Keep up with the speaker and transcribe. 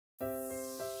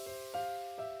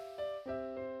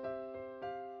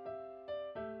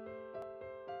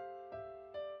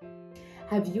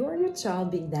Have you or your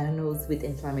child been diagnosed with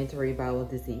inflammatory bowel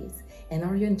disease? And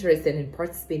are you interested in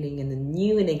participating in a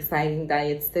new and exciting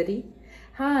diet study?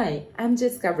 Hi, I'm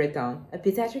Jessica Breton, a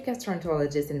pediatric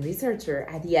gastroenterologist and researcher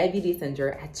at the IBD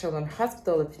Center at Children's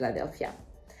Hospital of Philadelphia.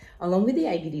 Along with the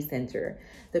IBD Center,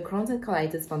 the Crohn's and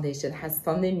Colitis Foundation has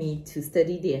funded me to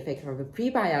study the effect of a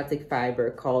prebiotic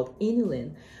fiber called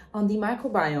Inulin on the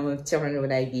microbiome of children with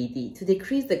IBD to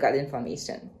decrease the gut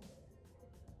inflammation.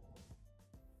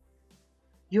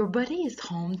 Your body is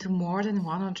home to more than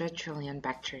 100 trillion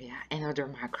bacteria and other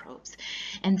microbes,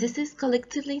 and this is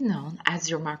collectively known as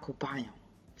your microbiome.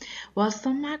 While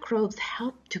some microbes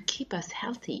help to keep us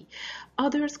healthy,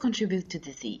 others contribute to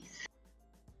disease.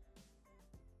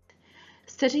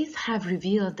 Studies have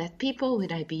revealed that people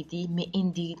with IBD may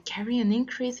indeed carry an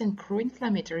increase in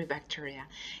pro-inflammatory bacteria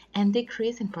and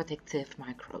decrease in protective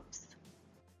microbes.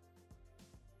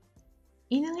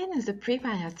 Inulin is a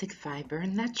prebiotic fiber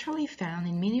naturally found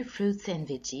in many fruits and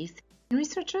veggies, and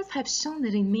researchers have shown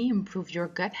that it may improve your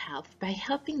gut health by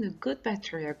helping the good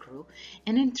bacteria grow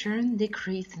and in turn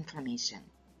decrease inflammation.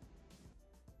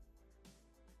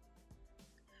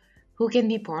 Who can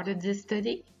be part of this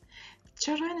study?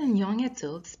 Children and young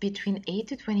adults between 8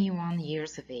 to 21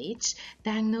 years of age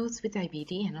diagnosed with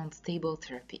IBD and on stable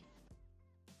therapy.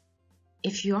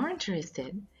 If you are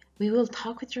interested, we will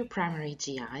talk with your primary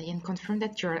GI and confirm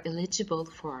that you are eligible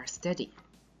for our study.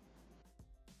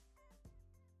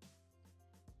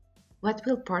 What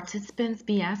will participants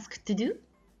be asked to do?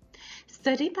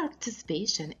 Study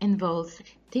participation involves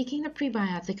taking the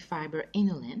prebiotic fiber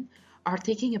Inulin or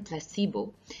taking a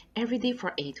placebo every day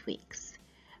for 8 weeks,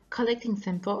 collecting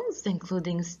samples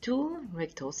including stool,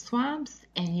 rectal swabs,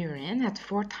 and urine at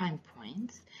 4 time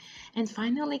points, and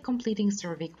finally completing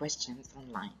survey questions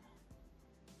online.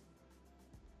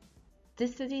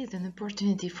 This study is an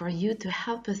opportunity for you to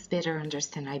help us better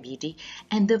understand IBD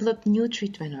and develop new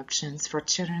treatment options for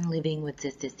children living with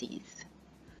this disease.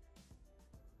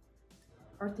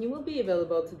 Our team will be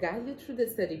available to guide you through the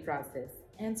study process,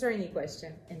 answer any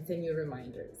questions, and send you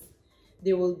reminders.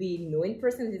 There will be no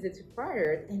in-person visits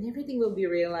required, and everything will be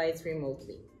realized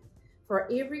remotely.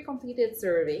 For every completed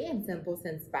survey and sample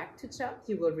sent back to CHOP,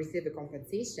 you will receive a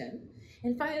compensation.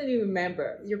 And finally,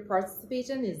 remember, your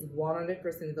participation is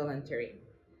 100% voluntary.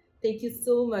 Thank you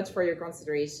so much for your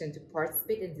consideration to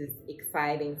participate in this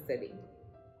exciting study.